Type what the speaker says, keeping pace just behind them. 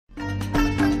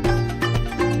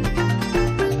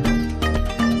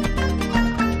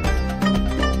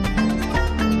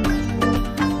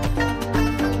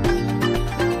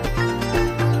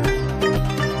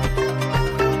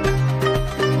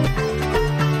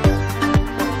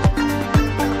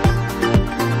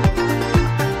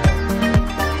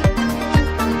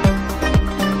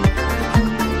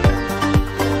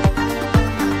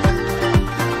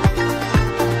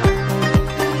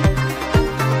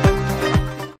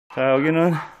자,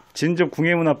 여기는 진접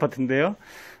궁예문 아파트인데요.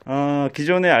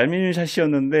 기존의 알루미늄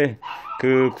샤시였는데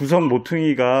그 구성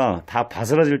모퉁이가 다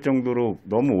바스라질 정도로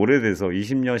너무 오래돼서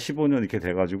 20년, 15년 이렇게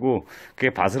돼가지고 그게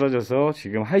바스라져서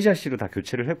지금 하이샤시로 다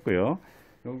교체를 했고요.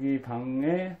 여기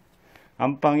방에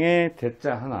안방에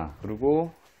대자 하나,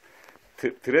 그리고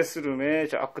드레스룸에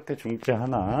저 끝에 중자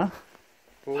하나,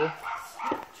 또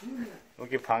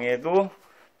여기 방에도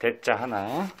대자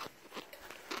하나,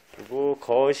 그리고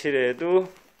거실에도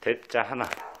대자 하나,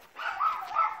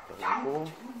 그리고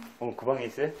그 방에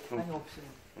있어요? 아니 없어요.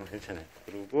 괜찮아요.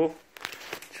 그리고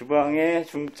주방에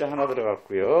중자 하나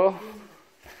들어갔고요.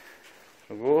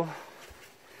 그리고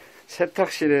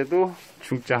세탁실에도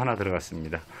중자 하나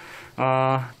들어갔습니다.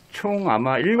 총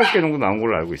아마 7개 정도 나온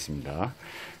걸로 알고 있습니다.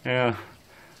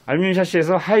 알루미늄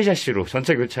샤시에서 하이 샤시로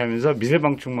전체 교체하면서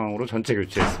미세방충망으로 전체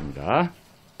교체했습니다.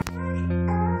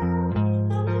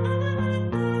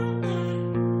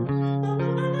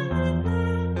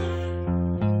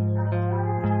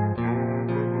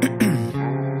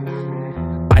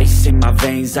 In my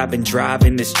veins, I've been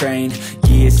driving this train.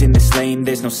 Years in this lane,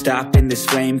 there's no stopping this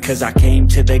flame. Cause I came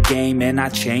to the game and I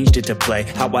changed it to play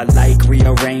how I like,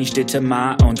 rearranged it to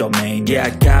my own domain. Yeah, I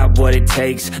got what it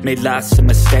takes, made lots of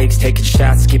mistakes, taking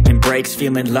shots, skipping breaks,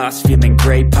 feeling lost, feeling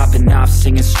great, popping off,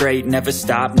 singing straight, never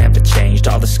stopped, never changed.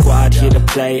 All the squad here to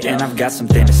play and I've got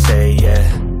something to say, yeah.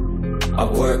 I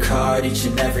work hard each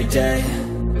and every day,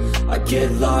 I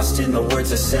get lost in the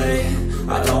words I say.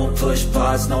 I don't push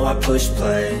pause, no I push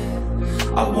play.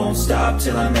 I won't stop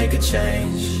till I make a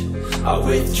change. I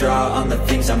withdraw on the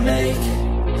things I make.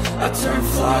 I turn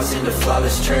flaws into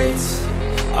flawless traits.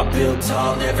 I build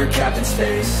tall, never capped in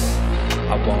space.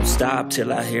 I won't stop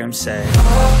till I hear him say, oh,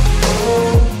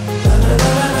 oh, la, la, la,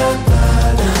 la,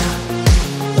 la, la.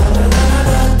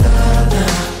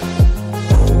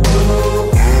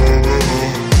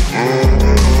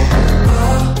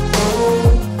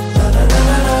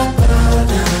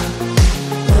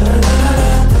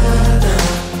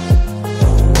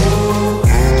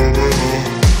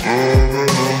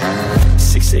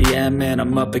 And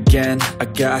I'm up again. I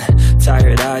got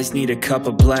tired eyes, need a cup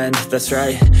of blend. That's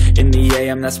right, in the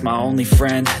AM, that's my only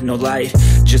friend. No light,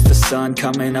 just the sun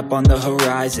coming up on the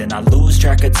horizon. I lose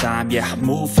track of time, yeah, I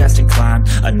move fast and climb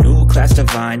a new class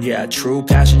divine, yeah, true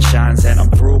passion shines. And I'm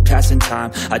through passing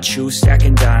time, I choose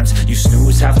stacking dimes. You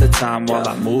snooze half the time while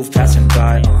I move passing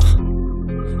by.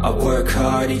 I work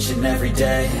hard each and every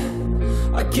day,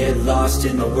 I get lost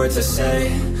in the words I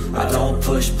say. I don't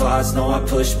push pause, no I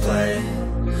push play.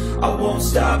 I won't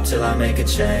stop till I make a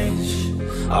change.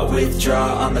 I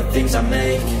withdraw on the things I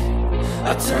make.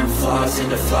 I turn flaws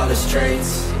into flawless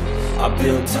traits. I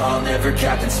build tall, never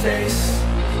capped in space.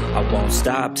 I won't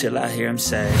stop till I hear him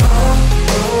say, oh,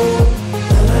 oh,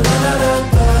 la, la, la, la,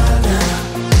 la, la,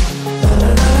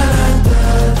 la, la, la, la,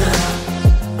 la, la.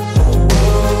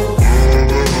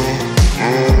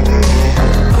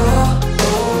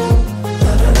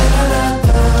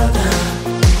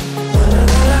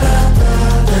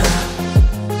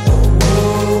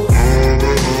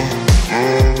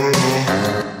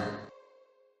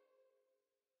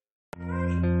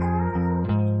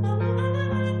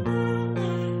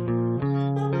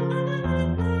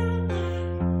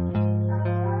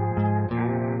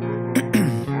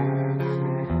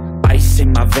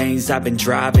 In my veins, I've been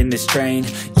driving this train.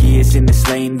 Years in this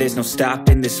lane, there's no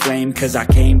stopping this flame. Cause I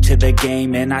came to the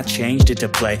game and I changed it to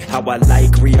play how I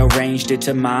like, rearranged it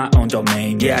to my own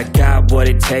domain. Yeah, I got what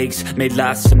it takes, made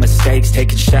lots of mistakes,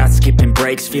 taking shots, skipping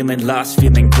breaks, feeling lost,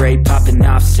 feeling great, popping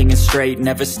off, singing straight,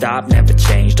 never stopped, never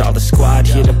changed. All the squad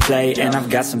here to play and I've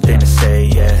got something to say,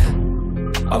 yeah.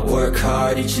 I work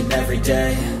hard each and every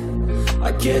day,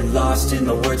 I get lost in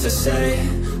the words I say.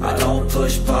 I don't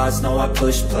push pause, no I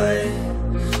push play.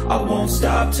 I won't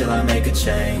stop till I make a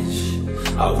change.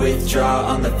 I withdraw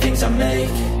on the things I make.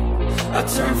 I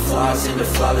turn flaws into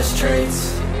flawless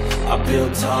traits. I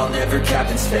build tall, never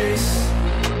capped in space.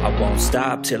 I won't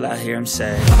stop till I hear him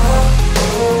say, oh,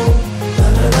 oh, la,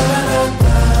 la, la, la,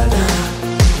 la,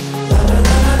 la, la, la,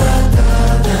 la, la, la,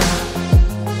 la.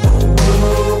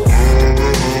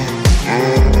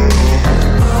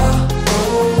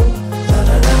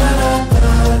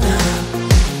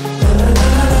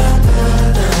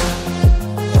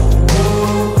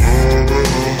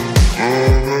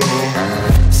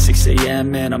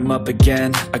 And I'm up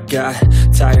again. I got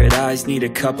tired eyes, need a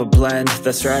cup of blend.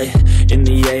 That's right, in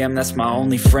the AM, that's my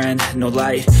only friend. No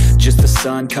light, just the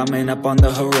sun coming up on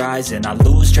the horizon. I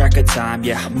lose track of time,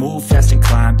 yeah, I move fast and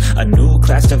climb a new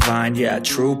class divine, yeah,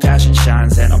 true passion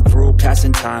shines. And I'm through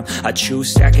passing time, I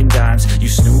choose stacking dimes. You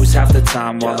snooze half the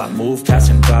time while I move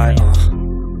passing by.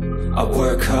 I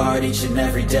work hard each and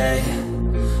every day.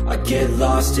 I get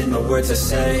lost in the words I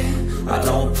say. I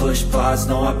don't push pause,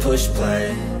 no I push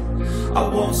play. I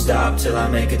won't stop till I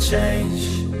make a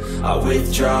change. I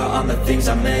withdraw on the things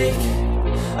I make.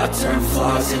 I turn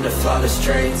flaws into flawless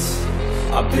traits.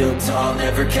 I build tall,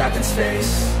 never capped in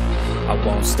space. I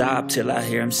won't stop till I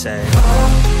hear him say,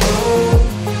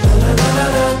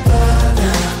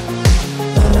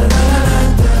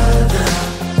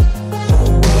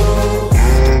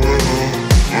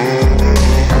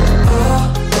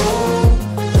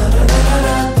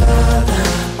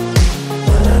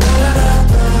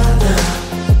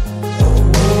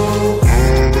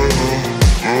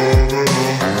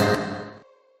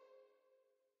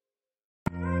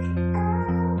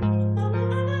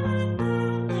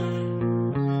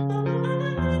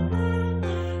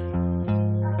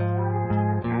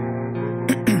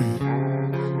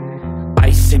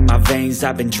 in my veins,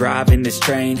 I've been driving this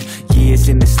train. Years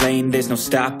in this lane, there's no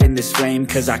stopping this flame.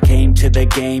 Cause I came to the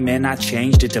game and I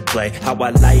changed it to play how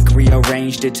I like,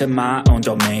 rearranged it to my own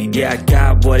domain. Yeah, I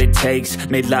got what it takes,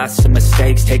 made lots of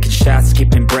mistakes, taking shots,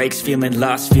 skipping breaks, feeling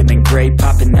lost, feeling great,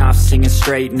 popping off, singing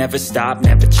straight, never stopped,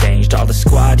 never changed. All the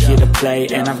squad here to play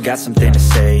and I've got something to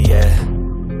say, yeah.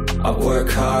 I work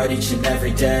hard each and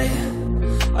every day.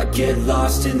 I get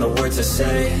lost in the words I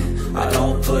say. I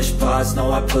don't push pause,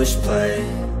 no I push play.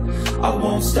 I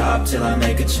won't stop till I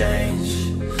make a change.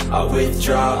 I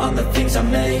withdraw on the things I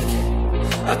make.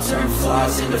 I turn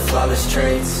flaws into flawless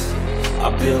traits.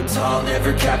 I build tall,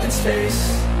 never capped in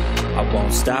space. I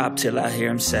won't stop till I hear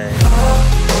him say,